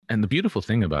And the beautiful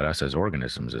thing about us as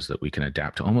organisms is that we can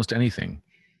adapt to almost anything,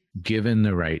 given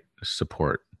the right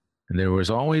support. And there was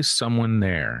always someone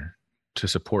there to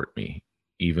support me,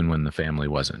 even when the family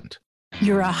wasn't.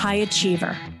 You're a high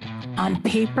achiever. On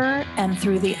paper and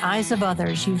through the eyes of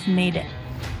others, you've made it.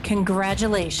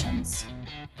 Congratulations.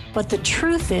 But the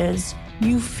truth is,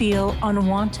 you feel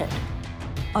unwanted,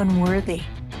 unworthy,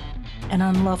 and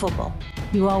unlovable.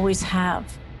 You always have,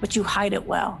 but you hide it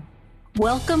well.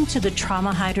 Welcome to the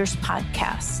Trauma Hiders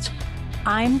Podcast.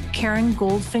 I'm Karen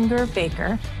Goldfinger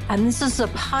Baker, and this is a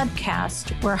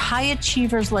podcast where high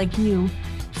achievers like you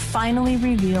finally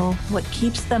reveal what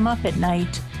keeps them up at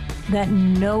night that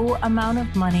no amount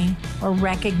of money or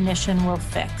recognition will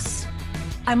fix.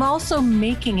 I'm also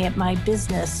making it my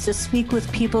business to speak with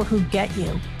people who get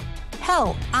you.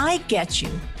 Hell, I get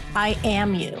you. I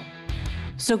am you.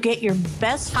 So get your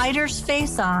best hider's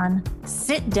face on,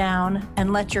 sit down,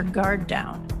 and let your guard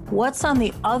down. What's on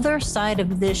the other side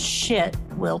of this shit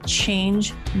will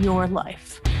change your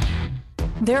life.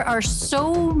 There are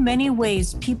so many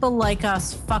ways people like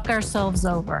us fuck ourselves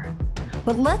over.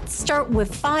 But let's start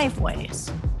with 5 ways.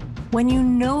 When you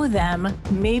know them,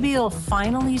 maybe you'll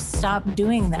finally stop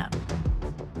doing them.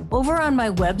 Over on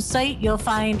my website, you'll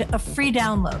find a free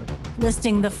download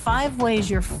listing the 5 ways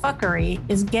your fuckery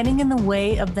is getting in the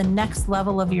way of the next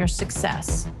level of your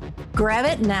success. Grab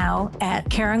it now at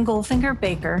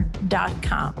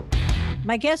KarenGoldfingerBaker.com.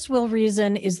 My guest, Will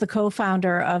Rezin, is the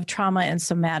co-founder of Trauma and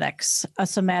Somatics, a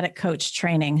somatic coach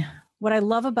training. What I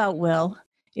love about Will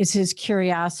is his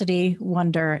curiosity,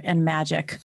 wonder, and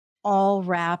magic, all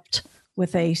wrapped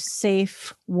with a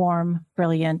safe, warm,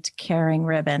 brilliant, caring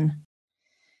ribbon.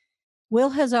 Will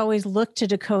has always looked to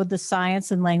decode the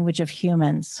science and language of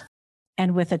humans.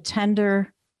 And with a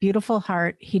tender, beautiful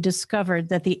heart, he discovered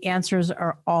that the answers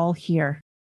are all here,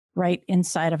 right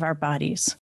inside of our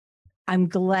bodies. I'm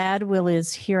glad Will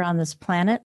is here on this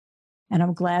planet, and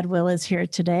I'm glad Will is here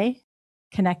today,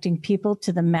 connecting people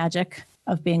to the magic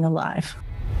of being alive.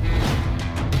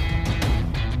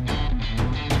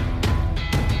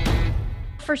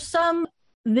 For some,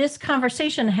 this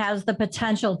conversation has the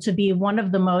potential to be one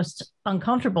of the most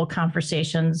uncomfortable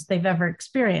conversations they've ever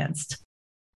experienced.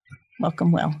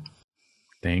 Welcome, Will.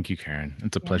 Thank you, Karen.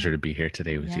 It's a pleasure to be here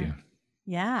today with you.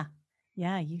 Yeah,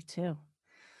 you too.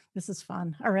 This is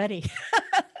fun already.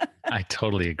 I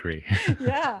totally agree.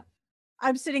 Yeah.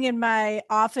 I'm sitting in my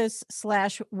office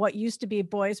 / what used to be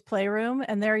boys' playroom,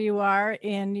 and there you are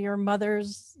in your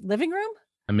mother's living room?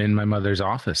 I'm in my mother's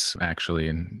office, actually,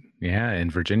 in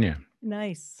Virginia.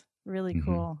 Nice. Really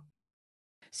cool.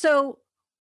 So,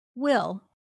 Will,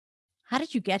 how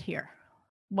did you get here?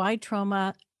 Why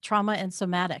trauma and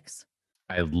somatics?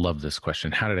 I love this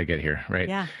question. How did I get here? Right?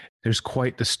 Yeah. There's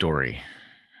quite the story,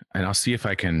 and I'll see if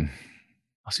I can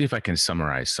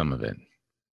summarize some of it.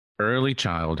 Early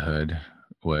childhood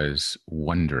was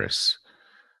wondrous.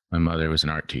 My mother was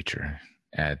an art teacher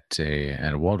at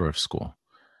a Waldorf school.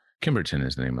 Kimberton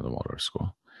is the name of the Waldorf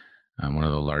school. One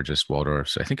of the largest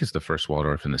Waldorfs. I think it's the first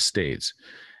Waldorf in the States.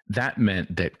 That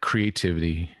meant that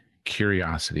creativity,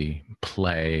 curiosity,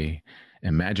 play,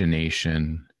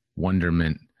 imagination,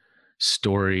 wonderment,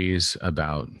 stories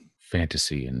about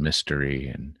fantasy and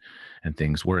mystery and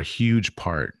things were a huge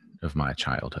part of my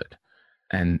childhood.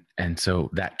 And so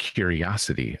that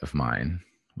curiosity of mine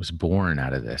was born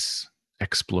out of this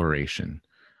exploration.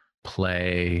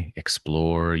 Play,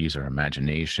 explore, use our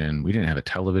imagination. We didn't have a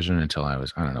television until I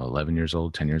was, 11 years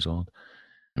old, 10 years old.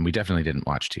 And we definitely didn't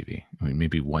watch TV. I mean,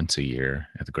 maybe once a year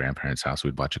at the grandparents' house,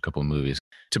 we'd watch a couple of movies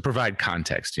to provide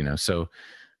context, So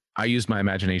I used my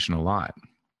imagination a lot.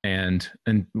 And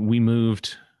we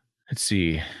moved,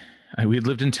 we had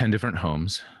lived in 10 different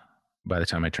homes by the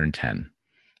time I turned 10,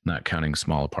 not counting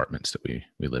small apartments that we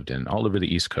lived in all over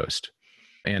the East Coast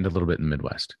and a little bit in the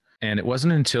Midwest. And it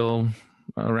wasn't until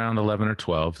around 11 or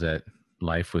 12 that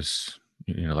life was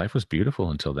beautiful.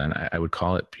 Until then, I would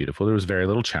call it beautiful. There was very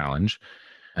little challenge.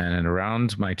 And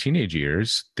around my teenage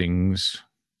years,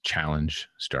 challenge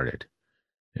started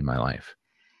in my life.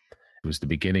 It was the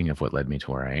beginning of what led me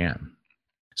to where I am.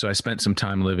 So I spent some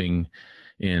time living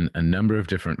in a number of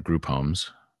different group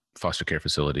homes, foster care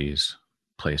facilities,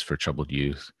 place for troubled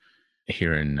youth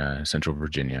here in Central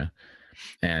Virginia.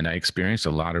 And I experienced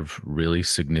a lot of really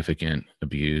significant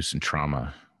abuse and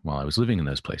trauma while I was living in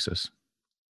those places.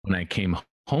 When I came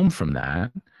home from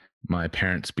that, my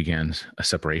parents began a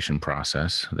separation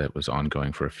process that was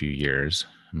ongoing for a few years.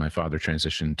 My father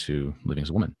transitioned to living as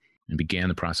a woman and began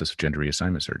the process of gender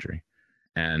reassignment surgery.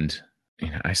 And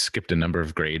I skipped a number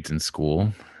of grades in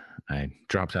school. I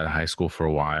dropped out of high school for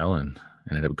a while and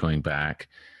ended up going back,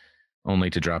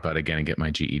 only to drop out again and get my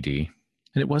GED.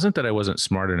 And it wasn't that I wasn't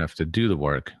smart enough to do the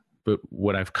work, but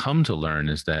what I've come to learn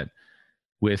is that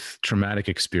with traumatic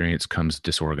experience comes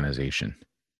disorganization.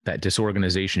 That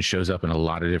disorganization shows up in a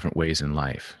lot of different ways in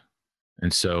life.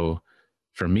 And so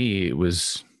for me, I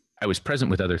was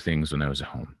present with other things when I was at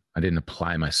home. I didn't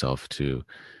apply myself to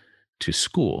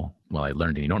school. Well, I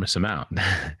learned an enormous amount.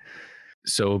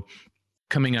 So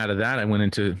coming out of that, I went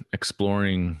into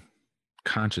exploring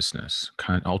consciousness,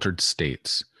 altered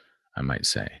states, I might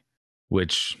say,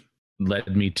 which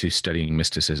led me to studying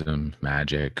mysticism,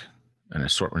 magic, an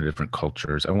assortment of different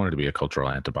cultures. I wanted to be a cultural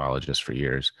anthropologist for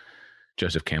years.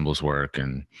 Joseph Campbell's work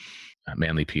and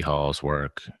Manly P. Hall's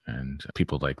work and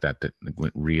people like that that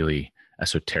went really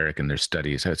esoteric in their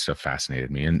studies. That stuff fascinated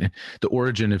me. And the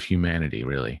origin of humanity,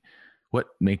 really. What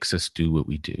makes us do what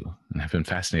we do? And I've been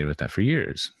fascinated with that for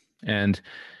years. And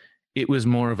it was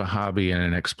more of a hobby and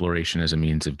an exploration as a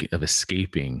means of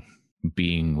escaping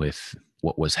being with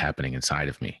what was happening inside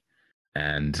of me.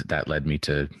 And that led me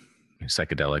to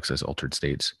psychedelics as altered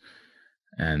states.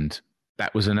 And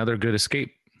that was another good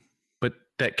escape. But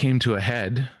that came to a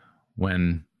head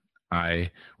when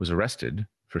I was arrested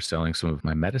for selling some of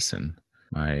my medicine,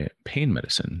 my pain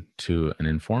medicine, to an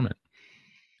informant.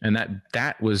 And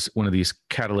that was one of these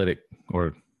catalytic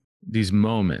or these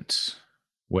moments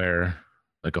where,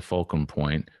 like a fulcrum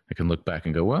point, I can look back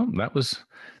and go, well,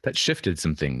 that shifted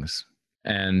some things.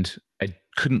 And I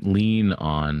couldn't lean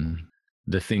on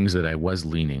the things that I was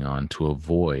leaning on to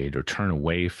avoid or turn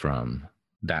away from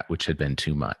that which had been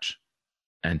too much.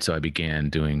 And so I began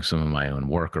doing some of my own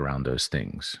work around those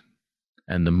things.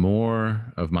 And the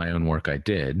more of my own work I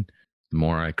did, the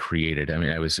more I created. I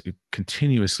mean, I was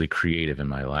continuously creative in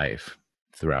my life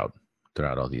throughout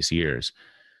all these years.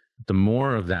 The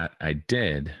more of that I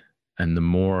did, and the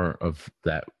more of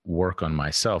that work on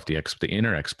myself, the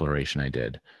inner exploration I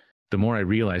did, the more I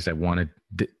realized I wanted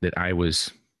that I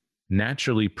was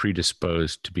naturally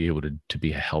predisposed to be able to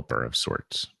be a helper of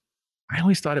sorts. I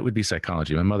always thought it would be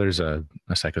psychology. My mother's a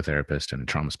psychotherapist and a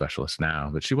trauma specialist now,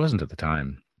 but she wasn't at the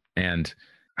time. And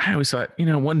I always thought,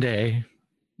 one day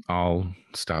I'll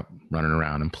stop running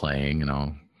around and playing and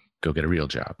I'll go get a real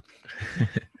job.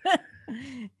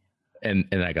 And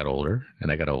I got older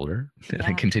and I got older and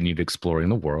I continued exploring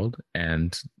the world.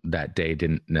 And that day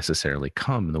didn't necessarily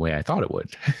come the way I thought it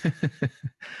would.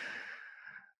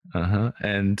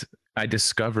 And I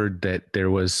discovered that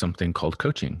there was something called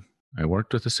coaching. I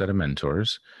worked with a set of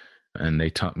mentors and they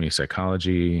taught me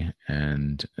psychology,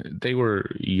 and they were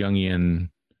Jungian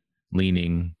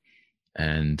leaning,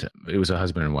 and it was a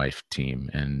husband and wife team.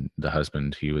 And the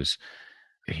husband,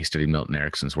 he studied Milton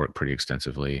Erickson's work pretty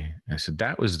extensively. And I said,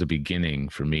 that was the beginning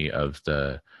for me of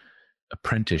the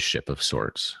apprenticeship of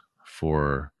sorts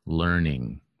for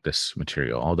learning this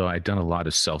material. Although I'd done a lot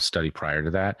of self-study prior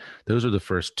to that, those are the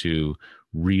first two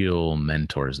real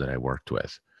mentors that I worked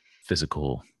with,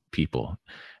 physical people.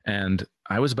 And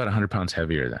I was about 100 pounds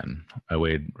heavier then. I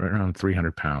weighed right around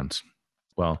 300 pounds.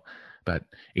 Well, about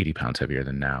 80 pounds heavier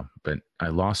than now. But I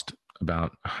lost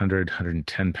about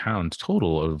 110 pounds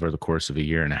total over the course of a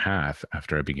year and a half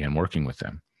after I began working with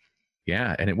them.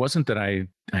 Yeah. And it wasn't that I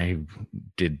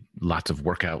did lots of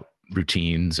workout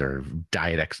routines or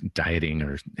dieting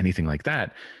or anything like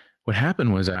that. What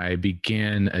happened was I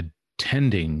began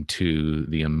attending to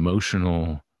the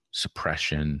emotional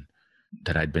suppression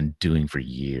that I'd been doing for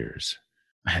years.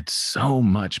 I had so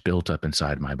much built up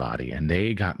inside my body, and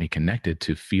they got me connected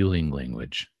to feeling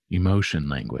language, emotion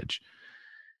language,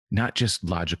 not just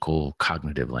logical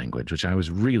cognitive language, which I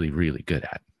was really, really good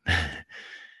at.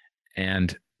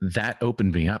 And that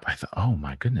opened me up. I thought, oh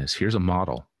my goodness, here's a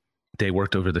model. They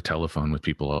worked over the telephone with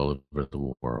people all over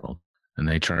the world, and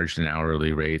they charged an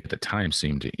hourly rate at the time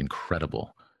seemed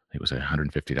incredible. It was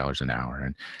 $150 an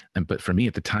hour. But for me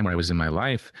at the time where I was in my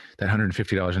life, that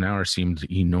 $150 an hour seemed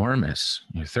enormous.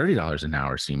 $30 an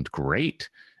hour seemed great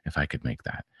if I could make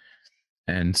that.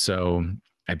 And so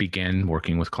I began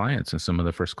working with clients, and some of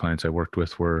the first clients I worked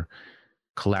with were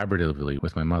collaboratively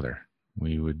with my mother.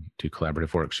 We would do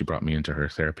collaborative work. She brought me into her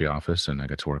therapy office, and I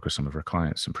got to work with some of her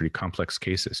clients, some pretty complex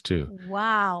cases too.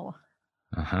 Wow.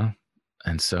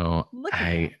 And so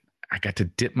I got to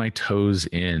dip my toes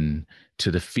in to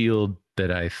the field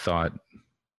that I thought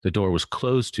the door was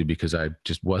closed to because I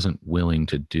just wasn't willing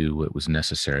to do what was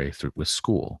necessary with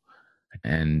school.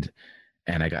 And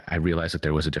I realized that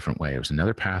there was a different way. It was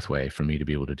another pathway for me to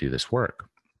be able to do this work.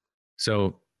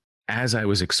 So as I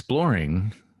was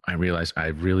exploring, I realized I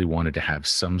really wanted to have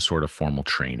some sort of formal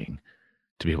training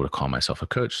to be able to call myself a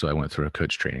coach. So I went through a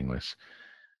coach training with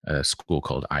a school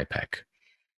called IPEC.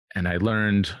 And I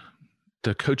learned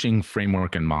the coaching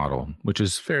framework and model, which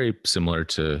is very similar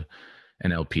to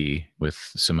NLP with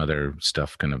some other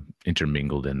stuff kind of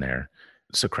intermingled in there.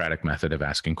 Socratic method of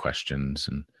asking questions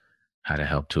and how to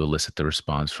help to elicit the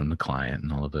response from the client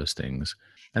and all of those things.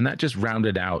 And that just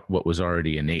rounded out what was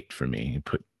already innate for me,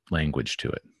 put language to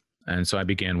it. And so I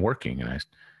began working, and I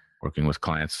working with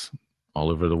clients all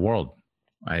over the world.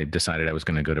 I decided I was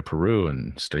going to go to Peru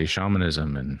and study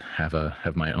shamanism and have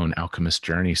my own alchemist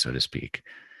journey, so to speak.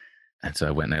 And so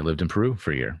I went and I lived in Peru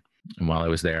for a year. And while I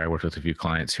was there, I worked with a few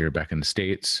clients here back in the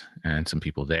States and some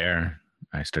people there.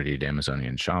 I studied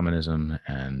Amazonian shamanism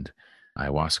and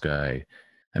ayahuasca.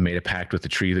 I made a pact with the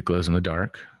tree that glows in the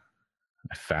dark.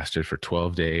 I fasted for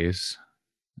 12 days.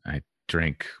 I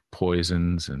drank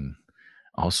poisons and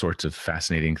all sorts of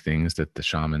fascinating things that the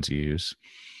shamans use.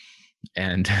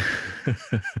 And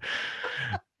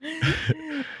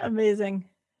Amazing.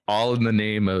 all in the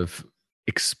name of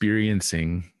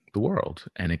experiencing the world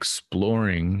and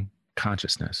exploring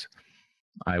consciousness.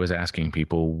 I was asking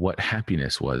people what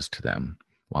happiness was to them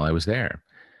while I was there,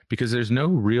 because there's no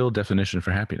real definition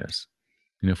for happiness.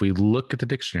 And if we look at the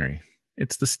dictionary,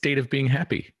 it's the state of being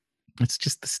happy. It's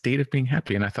just the state of being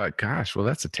happy. And I thought, gosh, well,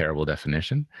 that's a terrible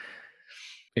definition.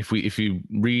 If you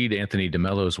read Anthony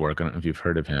DeMello's work, I don't know if you've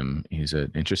heard of him. He's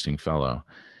an interesting fellow.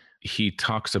 He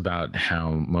talks about how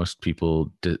most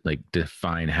people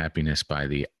define happiness by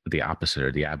the opposite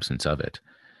or the absence of it,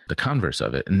 the converse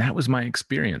of it. And that was my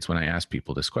experience when I asked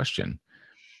people this question.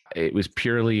 It was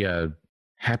purely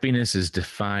happiness is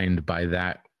defined by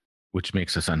that which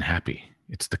makes us unhappy.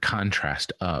 It's the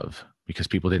contrast of, because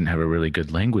people didn't have a really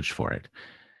good language for it.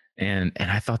 And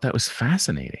I thought that was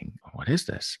fascinating. What is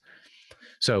this?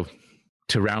 So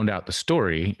to round out the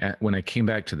story, when I came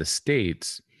back to the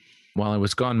States, while I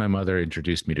was gone, my mother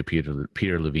introduced me to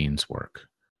Peter Levine's work.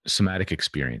 Somatic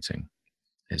experiencing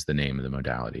is the name of the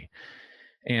modality.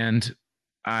 And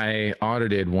I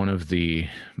audited one of the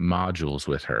modules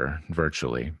with her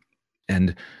virtually.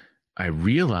 And I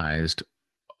realized,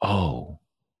 oh,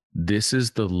 this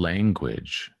is the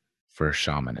language for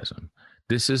shamanism.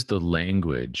 This is the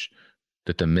language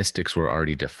that the mystics were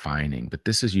already defining, but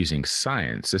this is using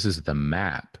science. This is the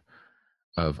map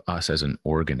of us as an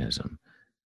organism.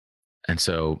 And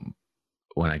so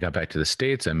when I got back to the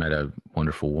States, I met a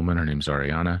wonderful woman. Her name's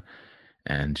Ariana.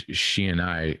 And she and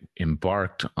I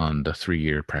embarked on the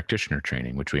 3-year practitioner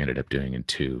training, which we ended up doing in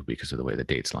 2 because of the way the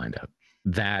dates lined up.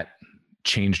 That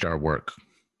changed our work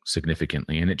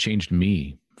significantly, and it changed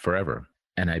me forever.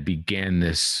 And I began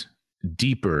this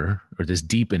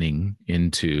deepening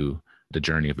into the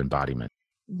journey of embodiment.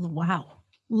 Wow.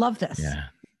 Love this. Yeah.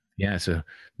 Yeah. So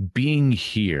being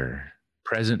here,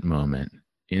 present moment,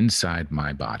 inside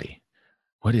my body,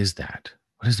 what is that?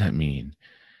 What does that mean?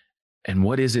 And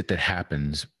what is it that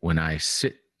happens when I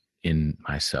sit in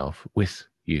myself with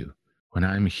you, when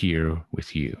I'm here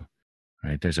with you,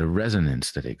 right? There's a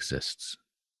resonance that exists,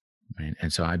 right?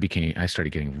 And so I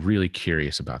started getting really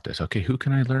curious about this. Okay, who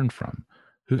can I learn from?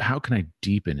 How can I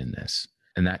deepen in this?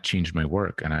 And that changed my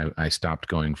work. And I stopped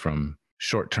going from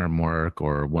short-term work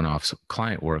or one-off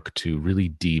client work to really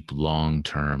deep,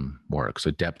 long-term work.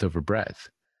 So depth over breadth.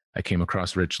 I came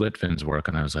across Rich Litvin's work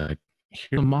and I was like,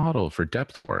 here's a model for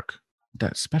depth work.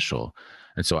 That's special.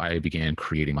 And so I began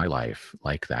creating my life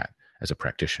like that as a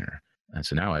practitioner. And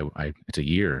so now it's a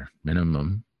year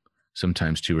minimum,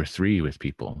 sometimes 2 or 3 with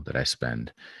people that I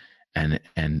spend. And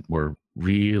we're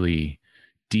really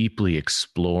deeply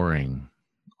exploring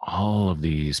all of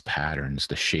these patterns,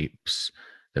 the shapes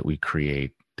that we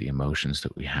create, the emotions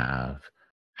that we have.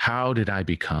 How did I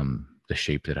become the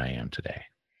shape that I am today?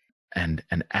 And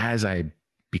as I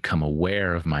become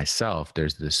aware of myself,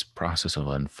 there's this process of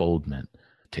unfoldment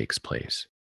that takes place.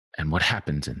 And what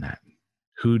happens in that?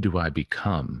 Who do I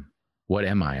become? What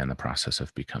am I in the process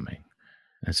of becoming?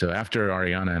 And so after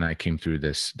Ariana and I came through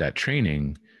that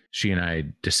training, she and I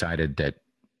decided that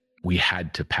we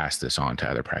had to pass this on to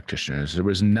other practitioners. There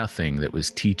was nothing that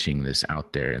was teaching this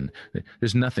out there. And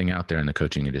there's nothing out there in the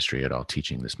coaching industry at all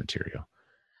teaching this material.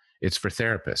 It's for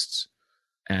therapists.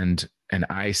 And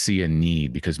I see a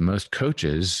need because most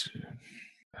coaches,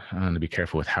 I want to be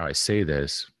careful with how I say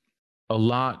this, a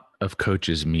lot of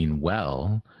coaches mean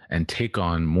well and take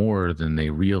on more than they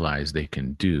realize they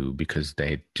can do because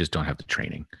they just don't have the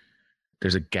training.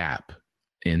 There's a gap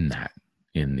in that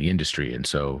in the industry. And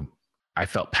so I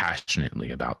felt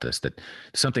passionately about this, that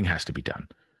something has to be done.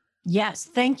 Yes,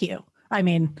 thank you. I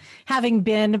mean, having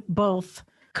been both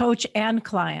coach and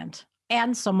client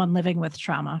and someone living with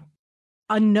trauma,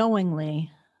 unknowingly,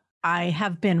 I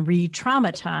have been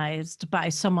re-traumatized by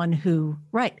someone who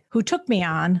took me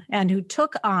on and who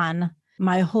took on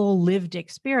my whole lived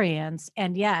experience.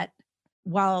 And yet,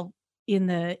 while in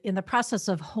the process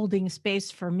of holding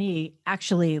space for me,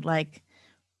 actually, like,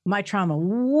 my trauma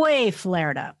way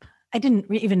flared up. I didn't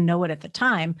even know it at the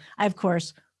time. I, of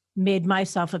course, made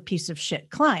myself a piece of shit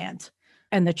client.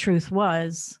 And the truth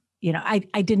was,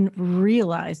 I didn't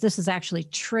realize this is actually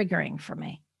triggering for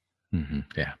me.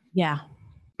 Yeah. Yeah.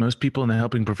 Most people in the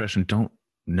helping profession don't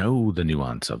know the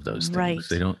nuance of those things. Right.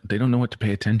 They don't know what to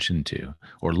pay attention to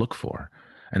or look for,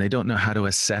 and they don't know how to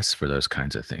assess for those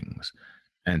kinds of things.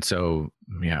 And so,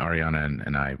 yeah, Ariana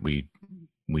and I, we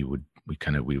would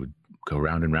go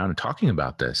round and round and talking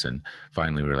about this, and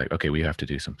finally we were like, okay, we have to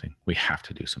do something. We have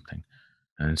to do something,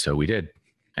 and so we did.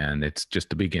 And it's just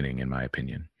the beginning, in my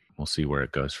opinion. We'll see where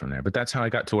it goes from there. But that's how I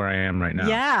got to where I am right now.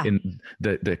 Yeah. In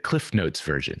the Cliff Notes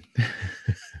version.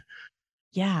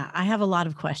 Yeah. I have a lot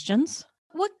of questions.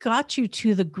 What got you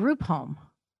to the group home?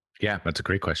 Yeah, that's a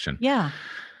great question. Yeah.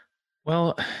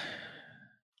 Well,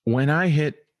 when I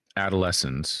hit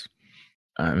adolescence,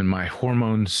 and my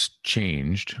hormones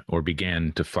changed or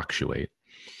began to fluctuate,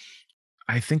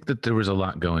 I think that there was a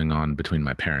lot going on between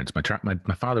my parents.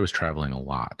 My father was traveling a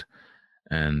lot,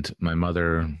 and my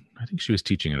mother, I think she was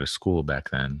teaching at a school back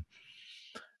then.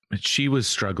 But she was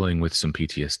struggling with some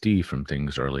PTSD from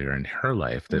things earlier in her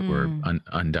life that were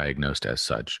undiagnosed as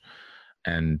such.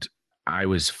 And I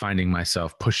was finding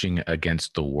myself pushing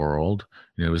against the world.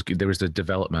 There was the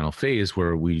developmental phase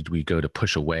where we go to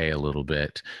push away a little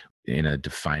bit in a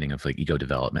defining of like ego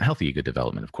development, healthy ego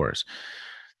development, of course.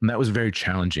 And that was very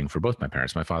challenging for both my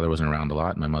parents. My father wasn't around a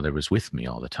lot. My mother was with me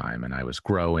all the time, and I was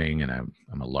growing, and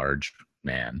I'm a large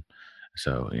man.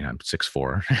 So, I'm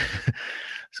 6'4".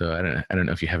 So I don't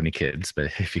know if you have any kids, but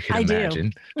if you can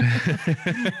imagine.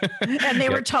 And they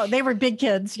were tall. They were big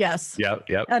kids. Yes. Yep.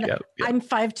 I'm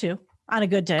 5'2" on a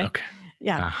good day. Okay.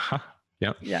 Yeah.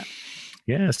 Yep. Yeah.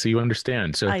 Yeah. So you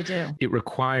understand. So I do. It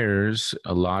requires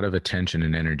a lot of attention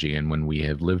and energy. And when we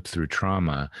have lived through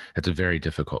trauma, it's very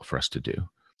difficult for us to do.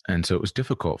 And so it was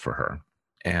difficult for her.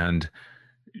 And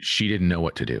she didn't know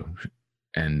what to do.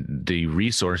 And the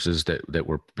resources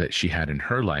that she had in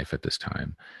her life at this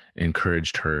time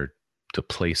encouraged her to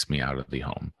place me out of the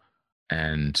home.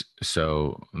 And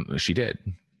so she did.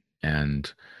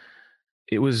 And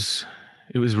it was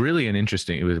really an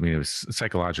interesting, it was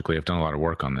psychologically, I've done a lot of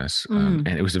work on this. And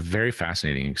it was a very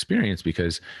fascinating experience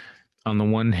because on the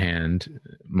one hand,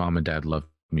 mom and dad loved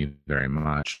me very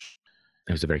much.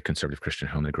 It was a very conservative Christian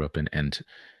home they grew up in. And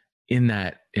in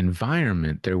that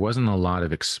environment, there wasn't a lot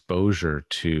of exposure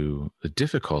to the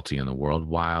difficulty in the world.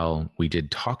 While we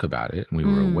did talk about it and we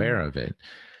were aware of it,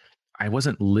 I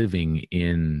wasn't living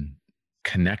in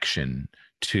connection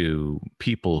to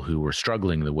people who were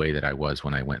struggling the way that I was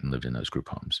when I went and lived in those group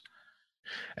homes.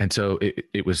 And so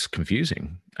it was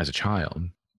confusing as a child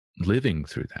living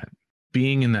through that.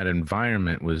 Being in that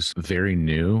environment was very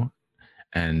new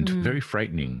and very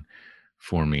frightening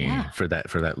for me, for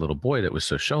that little boy that was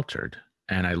so sheltered.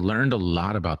 And I learned a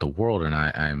lot about the world, and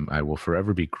I will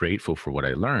forever be grateful for what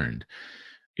I learned.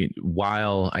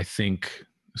 While I think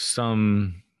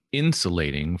some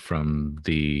insulating from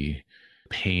the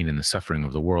pain and the suffering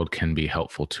of the world can be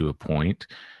helpful to a point,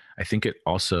 I think it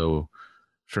also,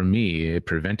 for me, it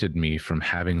prevented me from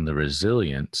having the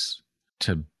resilience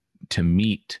to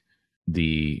meet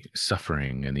the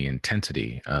suffering and the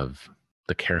intensity of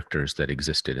the characters that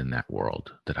existed in that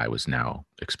world that I was now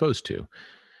exposed to.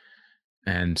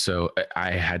 And so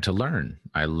I had to learn.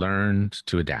 I learned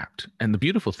to adapt. And the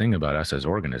beautiful thing about us as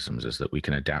organisms is that we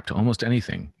can adapt to almost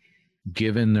anything,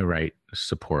 given the right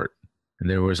support. And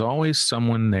there was always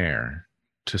someone there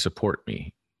to support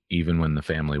me, even when the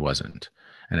family wasn't.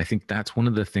 And I think that's one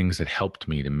of the things that helped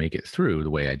me to make it through the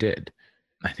way I did.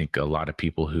 I think a lot of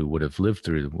people who would have lived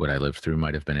through what I lived through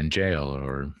might have been in jail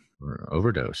or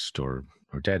overdosed or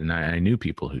dead. And I knew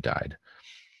people who died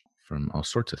from all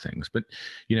sorts of things. But,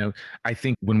 I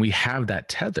think when we have that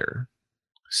tether,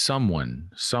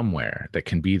 someone somewhere that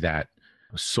can be that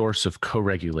source of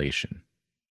co-regulation,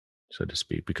 so to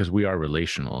speak, because we are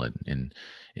relational in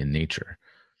nature,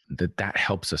 that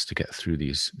helps us to get through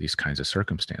these kinds of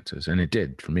circumstances. And it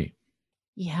did for me.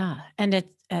 Yeah. And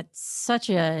at such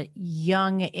a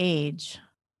young age,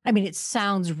 I mean, it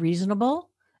sounds reasonable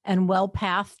and well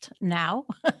pathed now.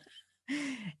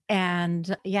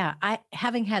 And yeah,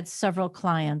 having had several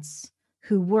clients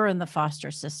who were in the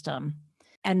foster system,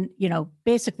 and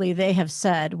basically they have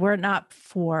said we're not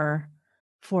for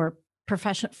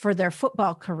profession for their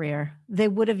football career. They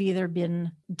would have either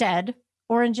been dead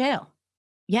or in jail.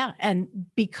 Yeah. And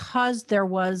because there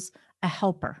was a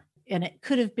helper, and it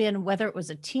could have been whether it was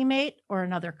a teammate or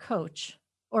another coach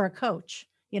or a coach,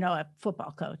 a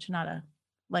football coach, not a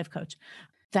life coach.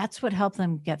 That's what helped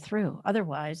them get through.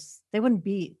 Otherwise, they wouldn't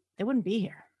be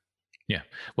here. Yeah.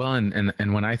 Well,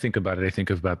 and when I think about it, I think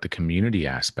about the community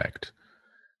aspect,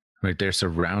 right? They're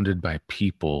surrounded by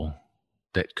people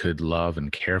that could love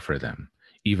and care for them.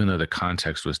 Even though the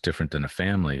context was different than a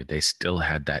family, they still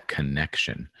had that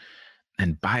connection.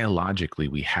 And biologically,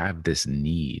 we have this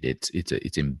need.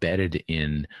 It's embedded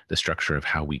in the structure of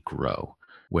how we grow,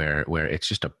 where it's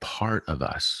just a part of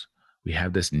us. We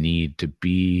have this need to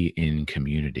be in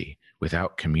community.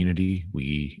 Without community,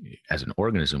 we, as an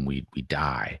organism, we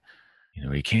die.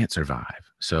 We can't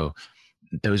survive. So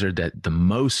those are the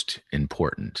most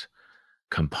important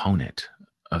component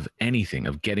of anything,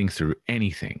 of getting through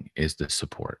anything, is the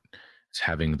support. It's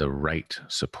having the right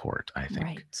support, I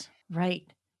think.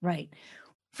 Right.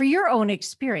 For your own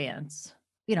experience,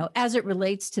 as it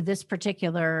relates to this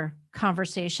particular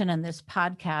conversation and this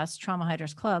podcast, Trauma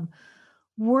Hiders Club,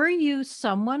 were you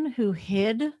someone who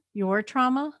hid your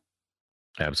trauma?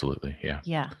 Absolutely. Yeah.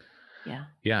 Yeah.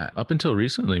 Yeah. Up until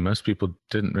recently, most people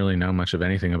didn't really know much of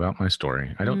anything about my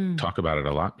story. I don't talk about it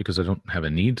a lot because I don't have a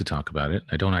need to talk about it.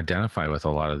 I don't identify with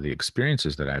a lot of the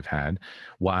experiences that I've had,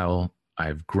 while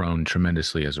I've grown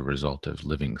tremendously as a result of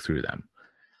living through them.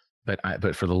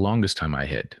 But for the longest time, I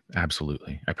hid.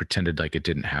 Absolutely. I pretended like it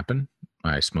didn't happen.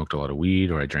 I smoked a lot of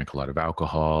weed, or I drank a lot of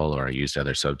alcohol, or I used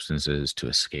other substances to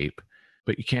escape.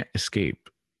 But you can't escape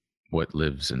what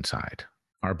lives inside.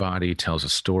 Our body tells a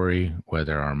story,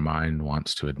 whether our mind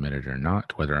wants to admit it or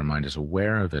not, whether our mind is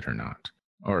aware of it or not.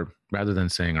 Or rather than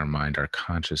saying our mind, our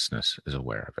consciousness is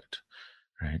aware of it,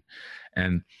 right?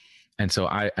 And so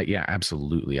yeah,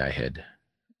 absolutely, I hid.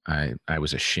 I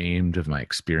was ashamed of my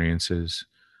experiences.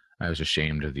 I was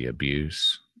ashamed of the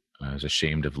abuse. I was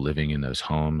ashamed of living in those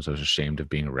homes. I was ashamed of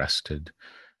being arrested.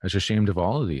 I was ashamed of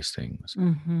all of these things.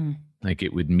 Mm-hmm. Like,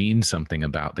 it would mean something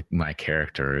about my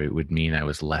character. It would mean I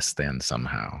was less than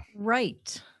somehow.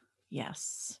 Right.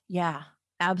 Yes. Yeah,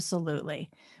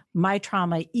 absolutely. My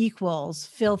trauma equals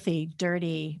filthy,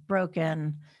 dirty,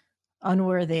 broken,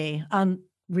 unworthy,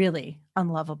 really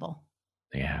unlovable.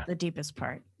 Yeah. The deepest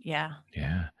part. Yeah.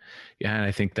 Yeah. Yeah. And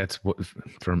I think that's what,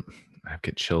 I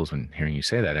get chills when hearing you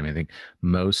say that. I mean, I think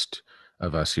most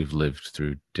of us who've lived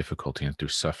through difficulty and through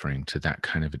suffering to that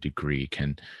kind of a degree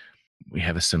we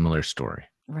have a similar story.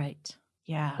 Right.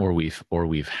 Yeah. Or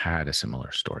we've had a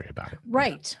similar story about it.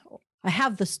 Right. Yeah. I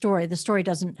have the story. The story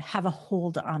doesn't have a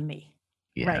hold on me.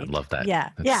 Yeah. Right. I love that. Yeah.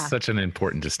 That's such an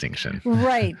important distinction.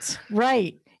 Right.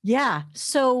 Yeah.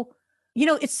 So,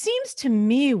 it seems to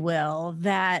me, Will,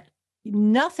 that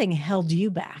nothing held you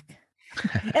back.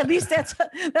 At least that's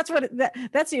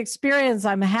the experience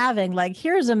I'm having. Like,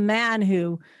 here's a man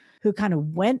who kind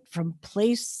of went from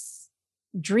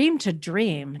dream to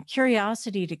dream,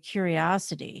 curiosity to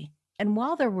curiosity. And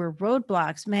while there were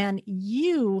roadblocks, man,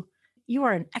 you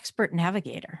are an expert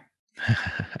navigator.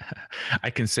 I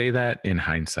can say that in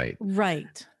hindsight.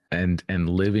 Right. And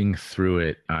living through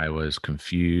it, I was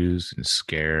confused and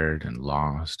scared and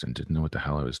lost and didn't know what the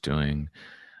hell I was doing.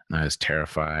 I was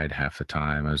terrified half the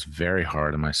time. I was very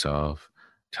hard on myself,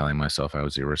 telling myself I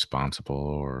was irresponsible,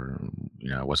 or,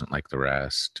 I wasn't like the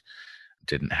rest.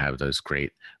 Didn't have those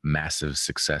great, massive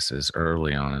successes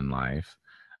early on in life,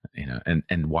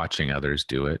 and watching others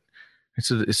do it.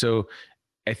 So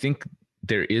I think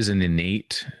there is an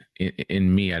innate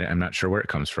in me. I'm not sure where it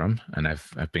comes from, and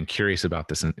I've been curious about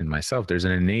this in myself. There's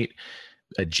an innate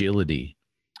agility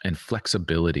and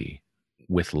flexibility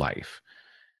with life,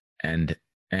 and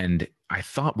I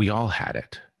thought we all had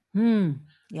it.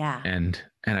 Yeah. And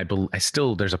I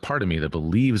still, there's a part of me that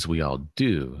believes we all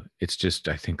do. It's just,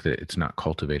 I think that it's not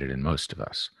cultivated in most of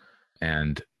us.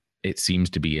 And it seems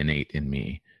to be innate in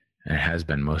me. And it has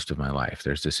been most of my life.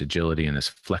 There's this agility and this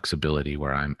flexibility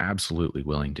where I'm absolutely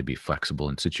willing to be flexible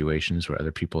in situations where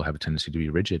other people have a tendency to be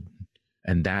rigid.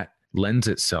 And that lends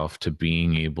itself to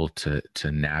being able to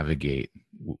navigate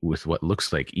with what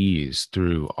looks like ease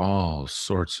through all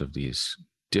sorts of these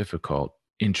difficult,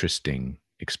 interesting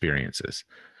experiences.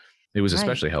 It was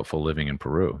especially helpful living in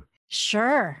Peru.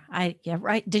 Sure.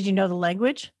 Right. Did you know the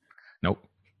language? Nope.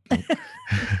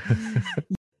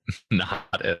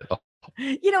 Not at all.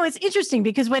 It's interesting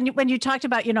because when you talked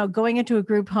about, going into a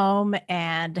group home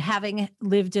and having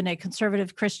lived in a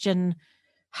conservative Christian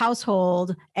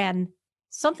household, and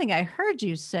something I heard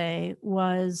you say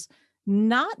was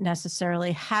not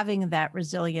necessarily having that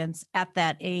resilience at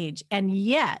that age. And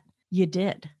yet you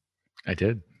did. I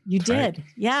did. You did. Right.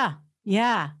 Yeah.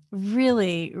 Yeah.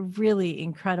 Really, really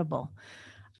incredible.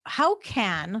 How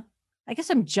I guess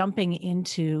I'm jumping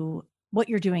into what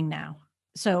you're doing now.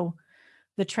 So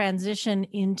the transition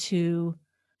into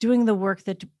doing the work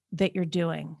that you're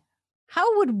doing.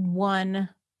 How would one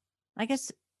I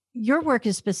guess your work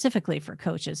is specifically for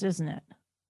coaches, isn't it?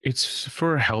 It's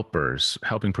for helpers,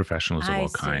 helping professionals of I all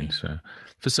see. kinds.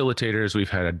 Facilitators, we've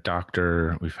had a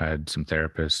doctor, we've had some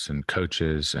therapists and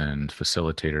coaches and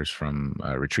facilitators from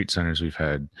retreat centers. We've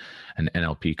had an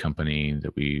NLP company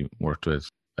that we worked with,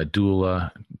 a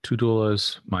doula, two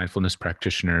doulas, mindfulness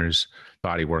practitioners,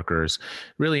 body workers,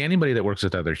 really anybody that works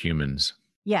with other humans.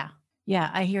 Yeah. Yeah,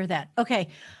 I hear that. Okay.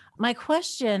 My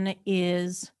question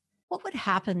is, what would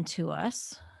happen to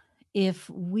us if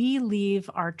we leave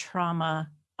our trauma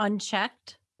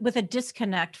unchecked with a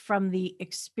disconnect from the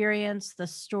experience, the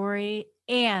story,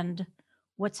 and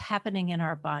what's happening in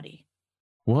our body?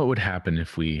 What would happen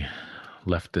if we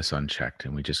left this unchecked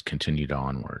and we just continued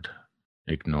onward,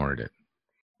 ignored it?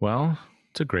 Well,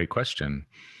 it's a great question.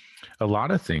 A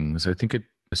lot of things, I think it's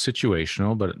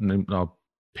situational, but I'll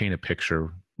paint a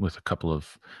picture with a couple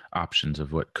of options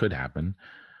of what could happen.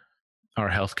 Our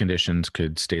health conditions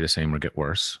could stay the same or get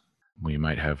worse. We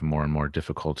might have more and more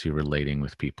difficulty relating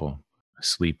with people.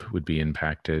 Sleep would be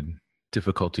impacted,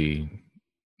 difficulty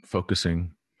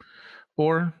focusing,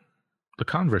 or the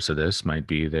converse of this might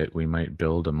be that we might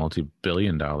build a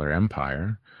multi-billion-dollar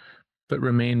empire, but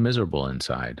remain miserable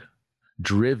inside,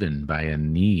 driven by a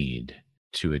need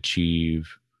to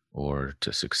achieve or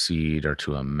to succeed or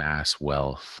to amass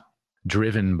wealth,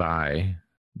 driven by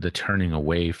the turning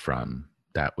away from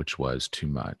that which was too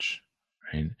much.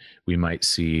 Right? We might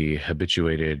see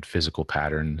habituated physical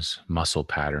patterns, muscle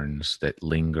patterns that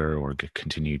linger or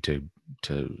continue to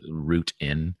root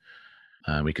in.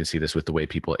 We can see this with the way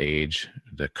people age,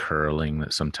 the curling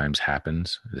that sometimes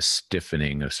happens, the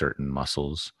stiffening of certain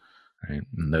muscles. Right?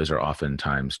 And those are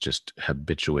oftentimes just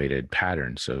habituated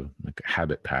patterns, so like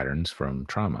habit patterns from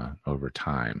trauma over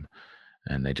time.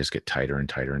 And they just get tighter and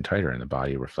tighter and tighter, and the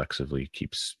body reflexively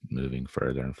keeps moving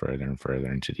further and further and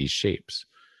further into these shapes.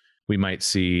 We might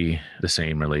see the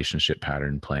same relationship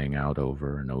pattern playing out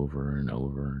over and over and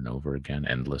over and over again,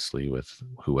 endlessly with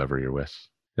whoever you're with.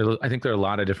 I think there are a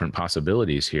lot of different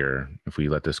possibilities here if we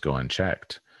let this go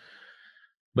unchecked.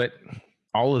 But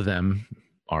all of them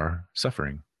are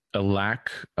suffering, a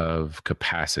lack of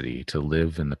capacity to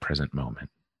live in the present moment.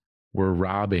 We're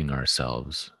robbing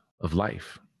ourselves of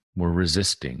life. We're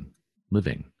resisting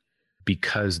living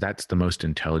because that's the most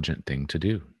intelligent thing to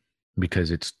do,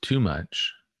 because it's too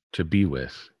much to be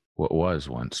with what was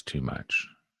once too much,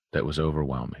 that was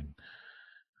overwhelming.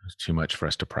 It was too much for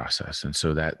us to process. And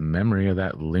so that memory of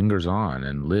that lingers on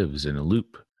and lives in a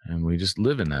loop. And we just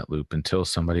live in that loop until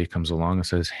somebody comes along and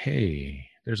says, hey,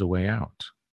 there's a way out,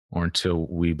 or until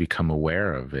we become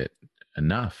aware of it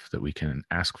enough that we can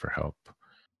ask for help.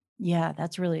 Yeah,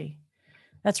 that's really,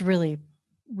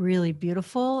 really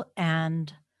beautiful.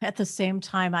 And at the same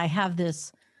time, I have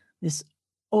this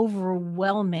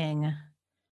overwhelming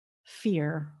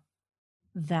fear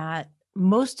that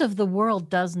most of the world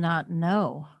does not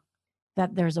know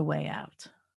that there's a way out.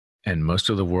 And most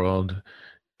of the world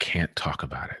can't talk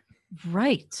about it.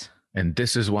 Right. And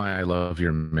this is why I love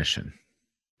your mission.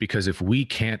 Because if we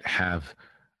can't have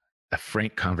a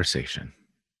frank conversation,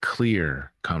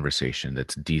 clear conversation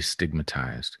that's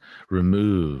destigmatized,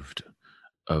 removed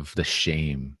of the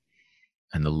shame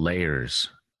and the layers,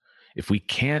 if we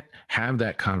can't have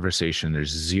that conversation, there's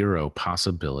zero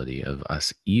possibility of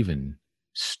us even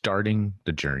starting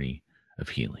the journey of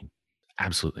healing.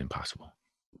 Absolutely impossible.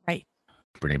 Right.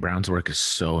 Brene Brown's work is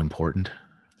so important.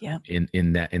 Yeah.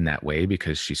 In that way,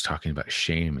 because she's talking about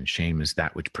shame, and shame is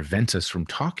that which prevents us from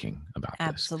talking about this.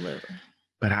 Absolutely.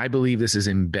 But I believe this is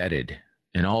embedded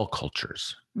in all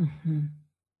cultures, Mm-hmm.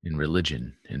 in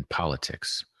religion, in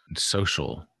politics, in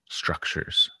social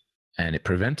structures, and it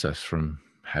prevents us from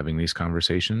having these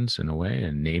conversations in a way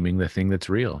and naming the thing that's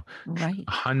real. Right.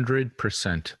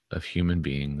 100% of human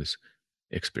beings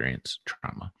experience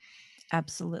trauma.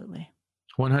 Absolutely.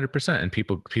 100%. And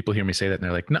people hear me say that and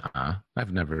they're like, nah,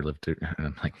 I've never lived through. And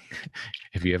I'm like,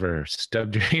 have you ever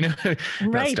stubbed your, not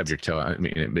Right. stubbed your toe. I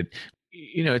mean, but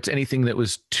it's anything that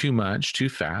was too much, too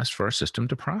fast for our system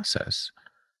to process.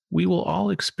 We will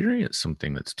all experience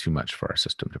something that's too much for our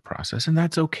system to process. And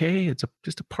that's okay. It's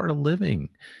just a part of living.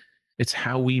 It's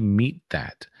how we meet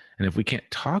that. And if we can't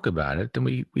talk about it, then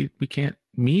we can't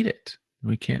meet it.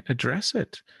 We can't address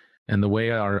it. And the way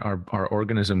our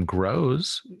organism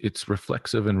grows, it's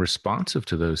reflexive and responsive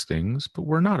to those things, but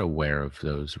we're not aware of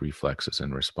those reflexes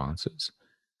and responses,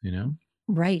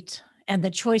 Right. And the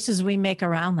choices we make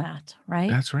around that, right?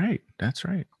 That's right. That's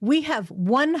right. We have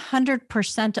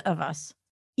 100% of us,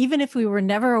 even if we were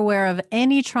never aware of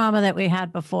any trauma that we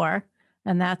had before,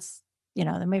 and that's,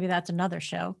 maybe that's another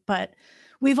show, but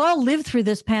we've all lived through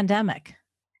this pandemic.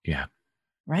 Yeah.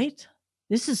 Right?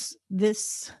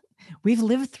 This We've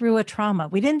lived through a trauma.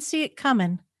 We didn't see it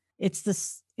coming.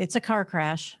 It's a car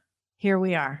crash. Here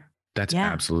we are. That's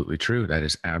Yeah. absolutely true. That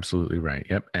is absolutely right.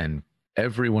 Yep. And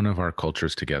every one of our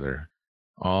cultures together,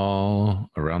 all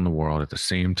around the world at the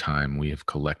same time, we have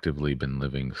collectively been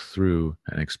living through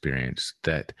an experience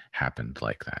that happened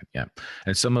like that. Yep.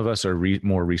 And some of us are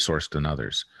more resourced than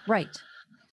others. Right.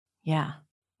 Yeah.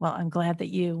 Well, I'm glad that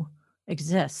you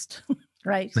exist.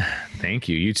 Right. Thank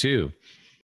you. You too.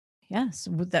 Yes.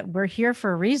 That we're here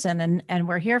for a reason, and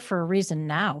we're here for a reason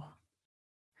now.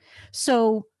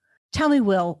 So tell me,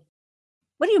 Will,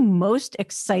 what are you most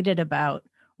excited about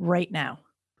right now?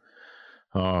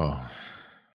 Oh,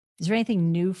 Is there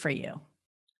anything new for you?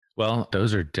 well,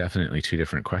 those are definitely two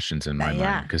different questions in my mind,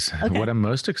 Yeah. because Okay. what I'm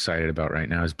most excited about right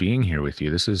now is being here with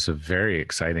you. This is a very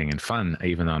exciting and fun,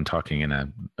 even though I'm talking in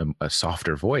a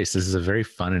softer voice. This is a very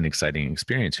fun and exciting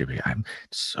experience here. I'm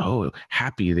so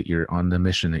happy that you're on the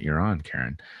mission that you're on,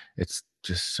 Karen. It's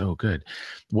just so good.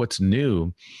 What's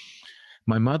new?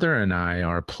 My mother and I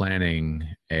are planning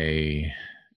a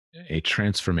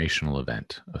transformational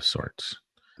event of sorts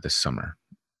this summer,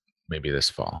 maybe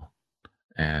this fall.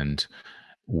 And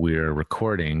we're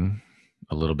recording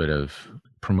a little bit of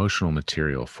promotional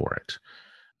material for it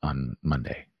on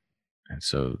Monday. And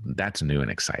so that's new and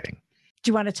exciting.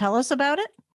 Do you want to tell us about it?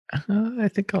 I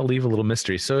think I'll leave a little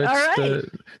mystery. So it's All right.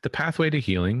 the pathway to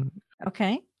healing.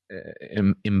 Okay.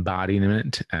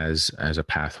 Embodiment as a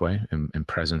pathway and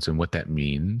presence and what that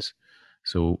means.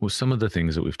 So some of the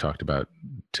things that we've talked about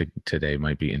today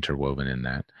might be interwoven in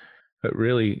that. But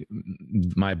really,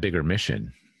 my bigger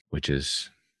mission, which is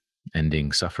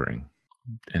ending suffering,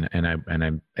 and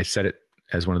I set it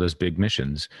as one of those big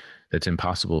missions that's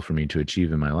impossible for me to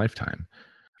achieve in my lifetime.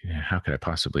 How could I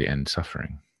possibly end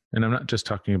suffering? And I'm not just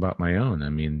talking about my own. I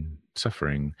mean,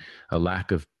 suffering, a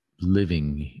lack of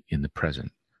living in the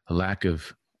present, a lack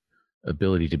of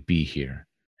ability to be here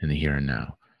in the here and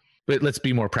now. But let's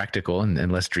be more practical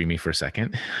and less dreamy for a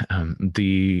second.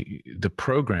 The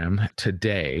program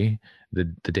today, the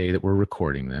day that we're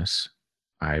recording this,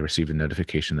 I received a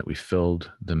notification that we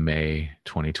filled the May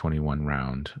 2021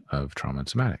 round of trauma and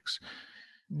somatics.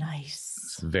 Nice.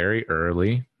 It's very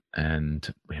early,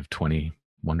 and we have 20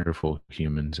 wonderful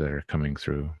humans that are coming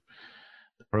through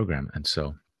the program. And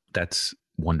so that's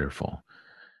wonderful.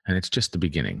 And it's just the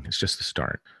beginning. It's just the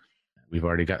start. We've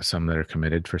already got some that are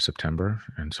committed for September.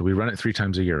 And so we run it 3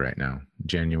 times a year right now,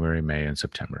 January, May, and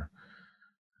September.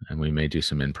 And we may do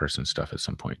some in-person stuff at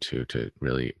some point too, to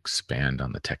really expand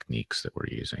on the techniques that we're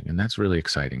using. And that's really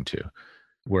exciting too.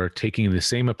 We're taking the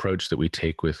same approach that we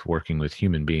take with working with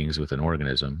human beings with an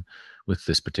organism with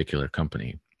this particular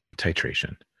company,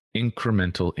 titration,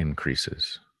 incremental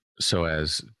increases, so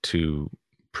as to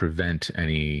prevent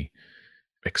any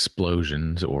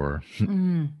explosions or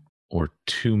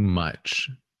too much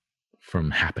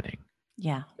from happening.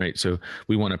 Yeah. Right. So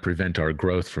we want to prevent our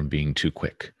growth from being too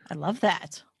quick. I love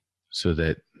that. So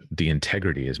that the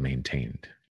integrity is maintained.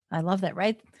 I love that,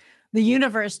 right? The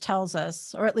universe tells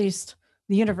us, or at least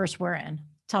the universe we're in,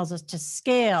 tells us to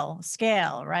scale,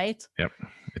 right? Yep,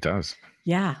 it does.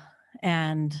 Yeah.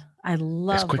 And I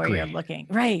love where you're looking.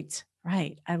 Right.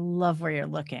 I love where you're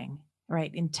looking.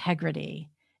 Right. Integrity.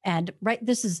 And right,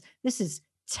 this is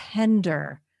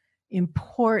tender,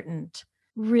 important,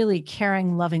 really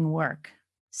caring, loving work.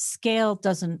 Scale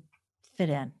doesn't fit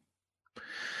in.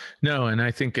 No, and I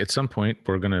think at some point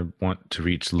we're going to want to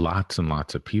reach lots and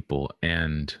lots of people.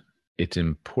 And it's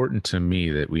important to me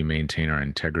that we maintain our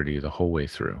integrity the whole way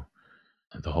through,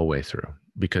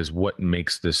 because what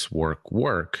makes this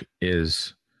work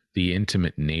is the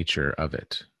intimate nature of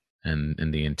it and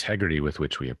the integrity with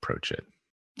which we approach it.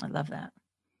 I love that.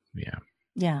 Yeah.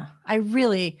 Yeah.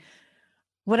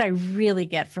 What I really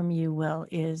get from you, Will,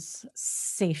 is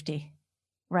safety,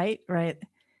 right?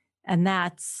 And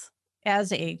that's,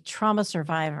 as a trauma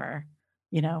survivor,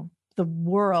 the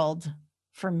world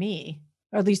for me,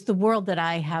 or at least the world that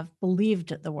I have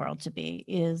believed the world to be,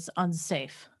 is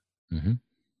unsafe. Mm-hmm.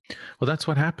 Well, that's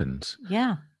what happens.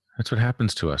 Yeah. That's what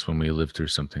happens to us when we live through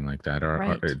something like that.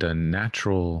 The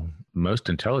natural, most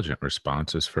intelligent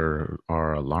response is for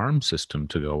our alarm system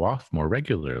to go off more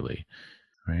regularly,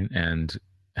 right? And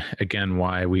again,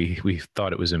 why we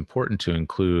thought it was important to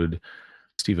include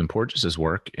Stephen Porges's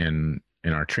work in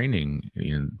our training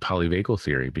in polyvagal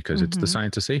theory, because it's the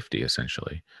science of safety,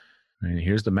 essentially. And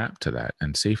here's the map to that.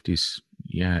 And safety's,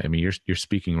 you're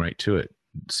speaking right to it.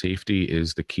 Safety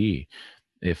is the key.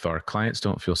 If our clients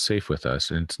don't feel safe with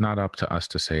us, and it's not up to us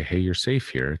to say, hey, you're safe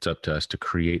here. It's up to us to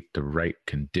create the right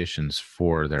conditions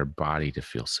for their body to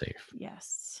feel safe.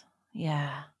 Yes.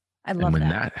 Yeah. I love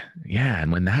that.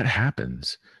 And when that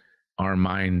happens, our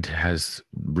mind has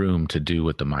room to do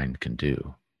what the mind can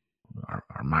do.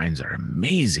 Our minds are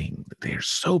amazing. They are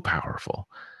so powerful.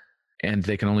 And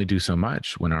they can only do so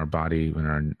much when our body,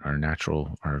 when our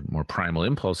natural, our more primal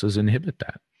impulses inhibit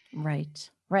that. Right.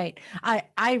 Right.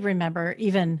 I remember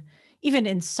even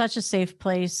in such a safe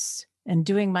place and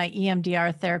doing my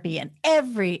EMDR therapy and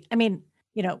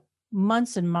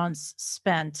months and months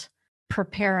spent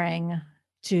preparing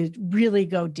to really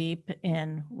go deep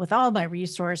in with all my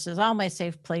resources, all my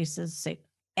safe places.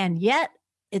 And yet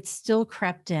it still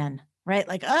crept in, right?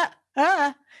 Like,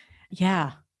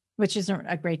 yeah, which isn't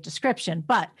a great description,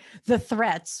 but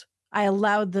I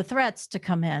allowed the threats to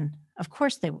come in. Of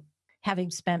course, having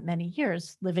spent many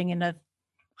years living in a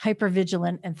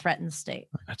hypervigilant and threatened state.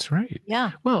 That's right.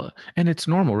 Yeah. Well, and it's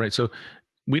normal, right? So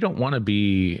we don't want to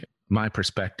be, my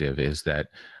perspective is that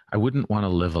I wouldn't want to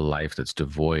live a life that's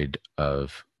devoid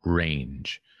of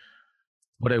range.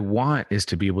 What I want is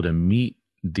to be able to meet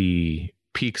the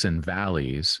peaks and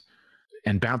valleys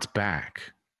and bounce back.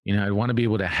 I want to be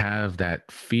able to have that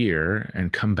fear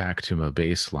and come back to a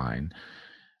baseline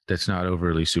that's not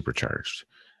overly supercharged,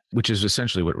 which is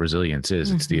essentially what resilience is.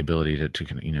 Mm-hmm. It's the ability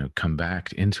to come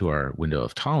back into our window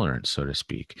of tolerance, so to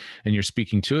speak. And you're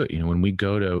speaking to it. When we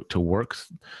go to work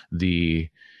the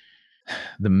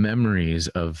memories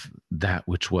of that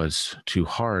which was too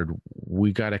hard,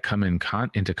 we got to come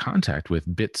into contact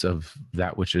with bits of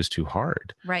that which is too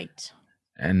hard. Right.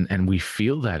 And we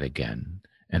feel that again,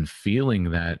 and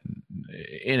feeling that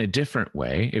in a different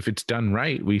way. If it's done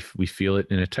right, we feel it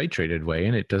in a titrated way,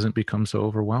 and it doesn't become so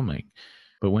overwhelming.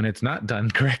 But when it's not done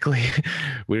correctly,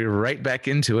 we're right back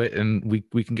into it, and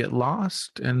we can get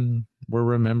lost, and we're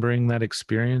remembering that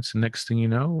experience. And next thing you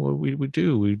know, what we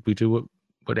do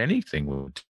what anything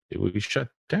would do. We shut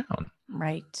down.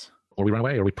 Right. Or we run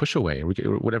away, or we push away,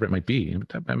 or whatever it might be.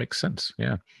 That makes sense.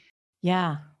 Yeah.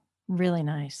 Yeah. Really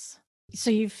nice. So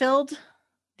you filled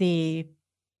the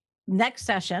next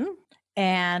session,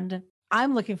 and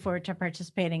I'm looking forward to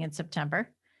participating in September.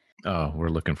 Oh, we're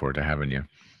looking forward to having you.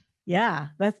 Yeah,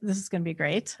 this is going to be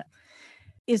great.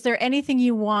 Is there anything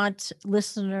you want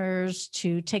listeners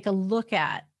to take a look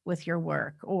at with your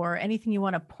work, or anything you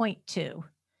want to point to?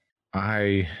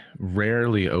 I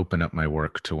rarely open up my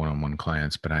work to one-on-one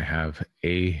clients, but I have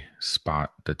a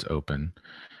spot that's open,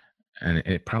 and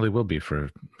it probably will be for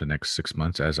the next 6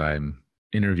 months as I'm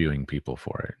interviewing people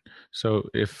for it. So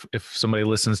if somebody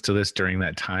listens to this during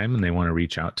that time and they want to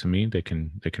reach out to me, they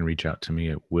can reach out to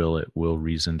me at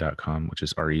will@rezin.com, which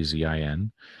is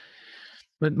REZIN.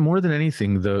 But more than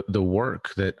anything, the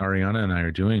work that Ariana and I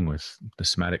are doing with the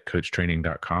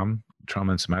somaticcoachtraining.com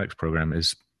trauma and somatics program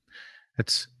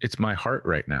it's my heart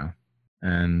right now.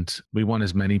 And we want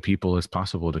as many people as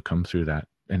possible to come through that,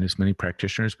 and as many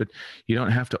practitioners. But you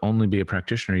don't have to only be a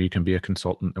practitioner. You can be a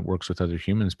consultant that works with other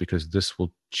humans, because this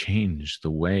will change the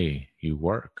way you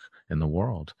work in the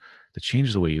world, to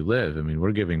change the way you live. I mean,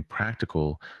 we're giving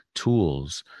practical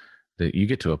tools that you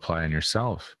get to apply on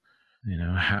yourself.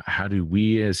 How do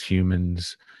we as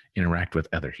humans interact with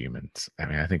other humans? I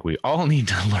mean, I think we all need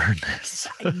to learn this.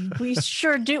 We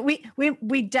sure do.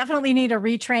 We definitely need a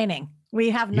retraining. We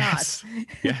have not.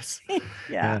 Yes.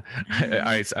 Yeah.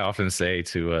 I often say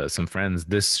to some friends,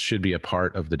 this should be a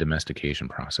part of the domestication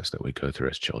process that we go through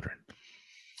as children.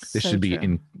 This should be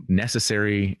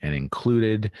necessary and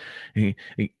included.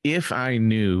 If I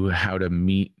knew how to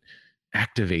meet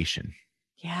activation,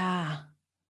 I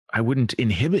wouldn't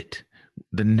inhibit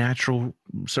the natural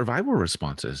survival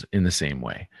responses in the same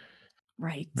way.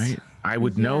 Right. I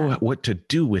would know what to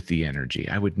do with the energy.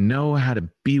 I would know how to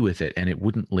be with it, and it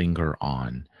wouldn't linger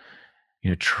on.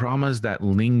 Trauma's that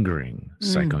lingering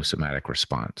psychosomatic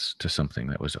response to something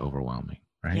that was overwhelming,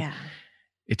 right? Yeah.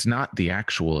 It's not the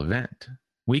actual event.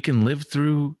 We can live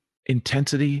through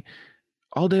intensity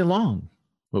all day long,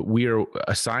 but we are,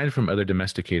 aside from other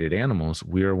domesticated animals,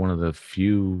 we are one of the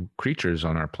few creatures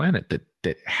on our planet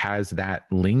that has that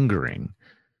lingering.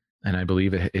 And I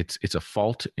believe it's a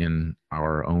fault in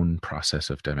our own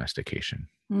process of domestication.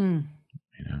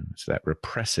 It's that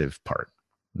repressive part.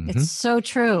 Mm-hmm. It's so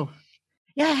true.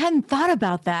 Yeah, I hadn't thought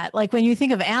about that. Like, when you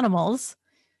think of animals,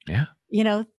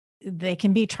 they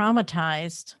can be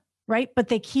traumatized, right? But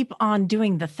they keep on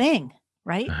doing the thing,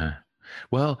 right? Uh-huh.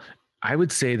 Well, I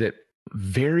would say that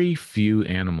very few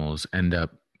animals end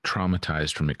up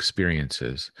traumatized from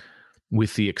experiences,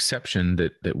 with the exception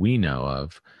that we know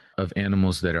of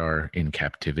animals that are in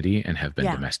captivity and have been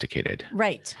domesticated.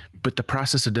 Right. But the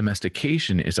process of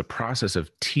domestication is a process of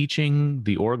teaching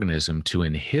the organism to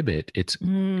inhibit its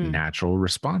natural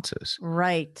responses.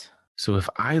 Right. So if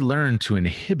I learn to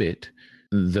inhibit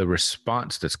the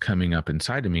response that's coming up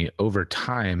inside of me over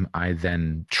time, I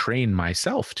then train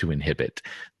myself to inhibit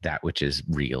that which is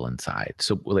real inside.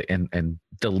 So, and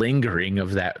the lingering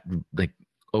of that like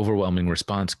overwhelming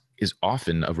response is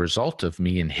often a result of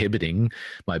me inhibiting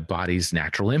my body's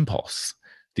natural impulse,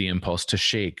 the impulse to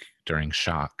shake during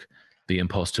shock, the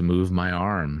impulse to move my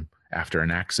arm after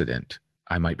an accident.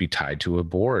 I might be tied to a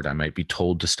board. I might be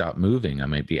told to stop moving. I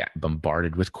might be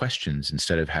bombarded with questions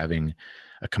instead of having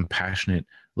a compassionate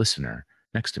listener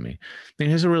next to me. I think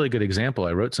here's a really good example.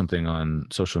 I wrote something on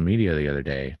social media the other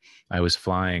day. I was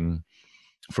flying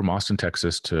from Austin,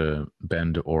 Texas to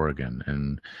Bend, Oregon,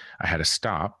 and I had a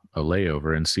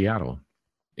layover in Seattle.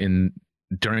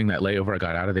 During that layover, I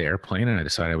got out of the airplane and I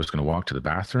decided I was going to walk to the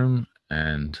bathroom,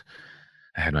 and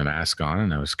I had my mask on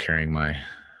and I was carrying my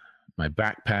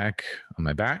backpack on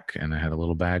my back, and I had a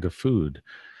little bag of food.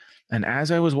 And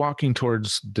as I was walking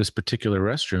towards this particular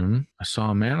restroom, I saw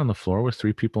a man on the floor with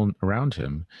 3 people around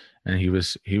him. And he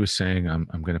was saying, I'm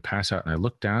going to pass out. And I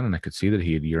looked down and I could see that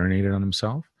he had urinated on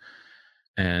himself.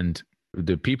 And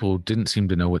the people didn't seem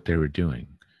to know what they were doing.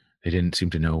 They didn't seem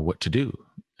to know what to do.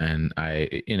 And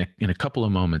in a couple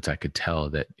of moments, I could tell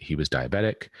that he was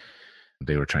diabetic.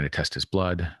 They were trying to test his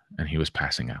blood and he was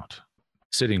passing out,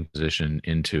 sitting position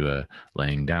into a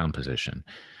laying down position.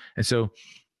 And so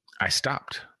I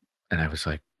stopped and I was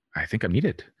like, I think I'm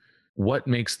needed. What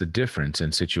makes the difference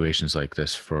in situations like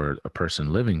this for a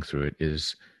person living through it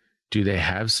is, do they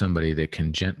have somebody that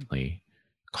can gently,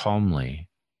 calmly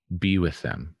be with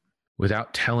them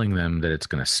without telling them that it's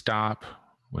going to stop,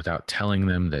 without telling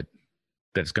them that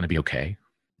it's going to be okay.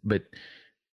 But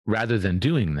rather than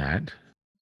doing that,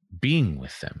 being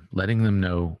with them, letting them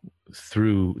know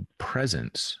through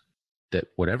presence that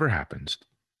whatever happens,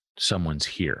 someone's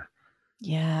here.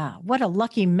 Yeah. What a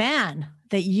lucky man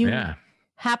that you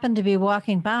happened to be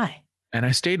walking by. And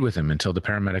I stayed with him until the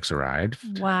paramedics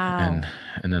arrived. Wow.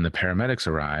 And then the paramedics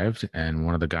arrived, and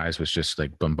one of the guys was just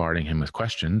like bombarding him with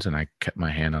questions. And I kept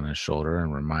my hand on his shoulder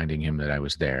and reminding him that I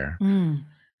was there. And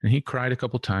he cried a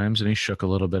couple times and he shook a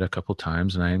little bit a couple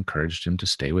times. And I encouraged him to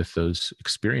stay with those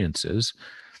experiences.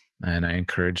 And I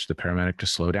encouraged the paramedic to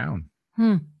slow down.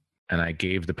 And I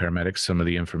gave the paramedic some of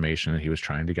the information that he was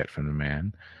trying to get from the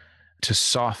man to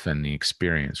soften the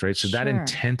experience, right? So that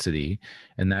intensity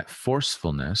and that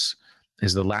forcefulness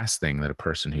is the last thing that a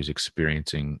person who's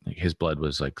experiencing, his blood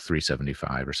was like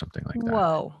 375 or something like that.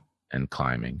 Whoa. And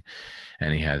climbing.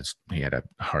 And he had a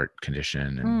heart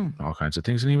condition and all kinds of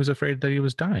things. And he was afraid that he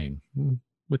was dying,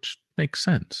 which makes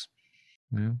sense.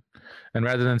 Yeah. And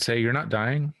rather than say, you're not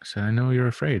dying, say, I know you're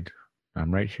afraid.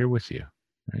 I'm right here with you.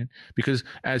 Right? Because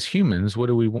as humans, what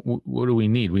do we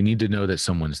need? We need to know that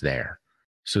someone's there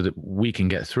so that we can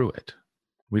get through it.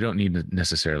 We don't need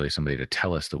necessarily somebody to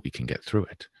tell us that we can get through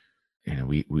it. You know,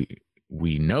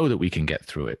 we know that we can get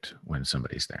through it when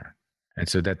somebody's there. And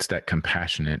so that's that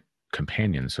compassionate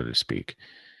companion, so to speak.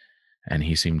 And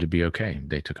he seemed to be okay.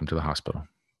 They took him to the hospital.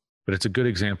 But it's a good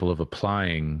example of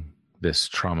applying this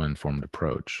trauma-informed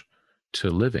approach to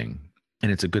living.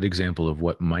 And it's a good example of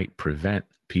what might prevent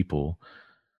people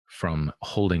from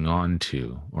holding on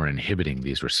to or inhibiting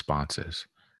these responses.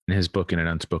 In his book, In an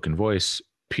Unspoken Voice,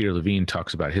 Peter Levine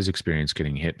talks about his experience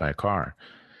getting hit by a car.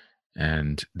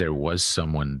 And there was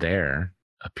someone there,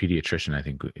 a pediatrician, I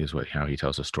think is how he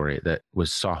tells the story, that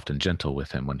was soft and gentle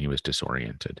with him when he was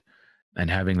disoriented. And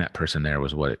having that person there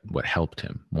was what helped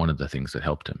him, one of the things that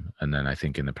helped him. And then I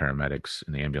think in the paramedics,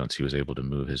 in the ambulance, he was able to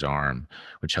move his arm,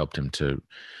 which helped him to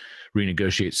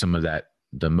renegotiate some of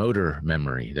the motor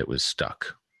memory that was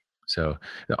stuck. So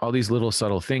all these little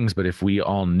subtle things, but if we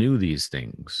all knew these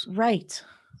things, right,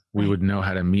 we would know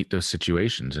how to meet those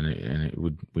situations, and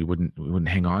we wouldn't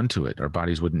hang on to it. Our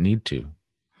bodies wouldn't need to.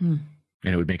 And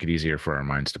it would make it easier for our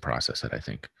minds to process it, I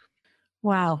think.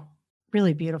 Wow.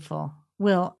 Really beautiful.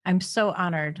 Will, I'm so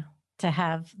honored to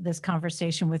have this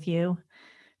conversation with you,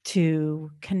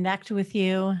 to connect with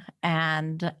you,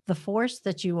 and the force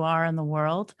that you are in the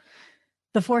world,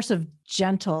 the force of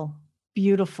gentle,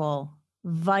 beautiful,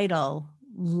 vital,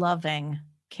 loving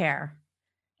care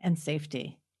and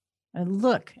safety. And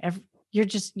look,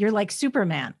 you're like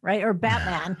Superman, right? Or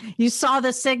Batman. You saw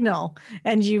the signal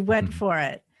and you went for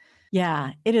it.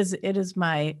 Yeah, it is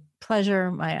my pleasure,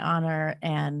 my honor,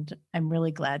 and I'm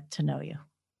really glad to know you.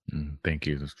 Thank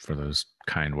you for those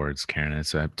kind words, Karen.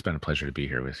 It's been a pleasure to be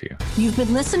here with you. You've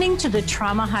been listening to the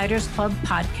Trauma Hiders Club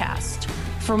podcast.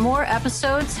 For more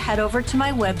episodes, head over to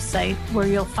my website where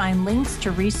you'll find links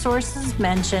to resources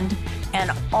mentioned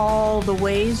and all the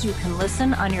ways you can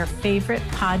listen on your favorite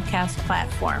podcast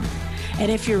platform.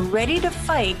 And if you're ready to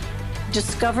fight,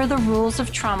 discover the rules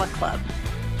of Trauma Club.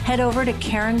 head over to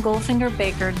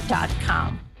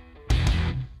KarenGoldfingerBaker.com.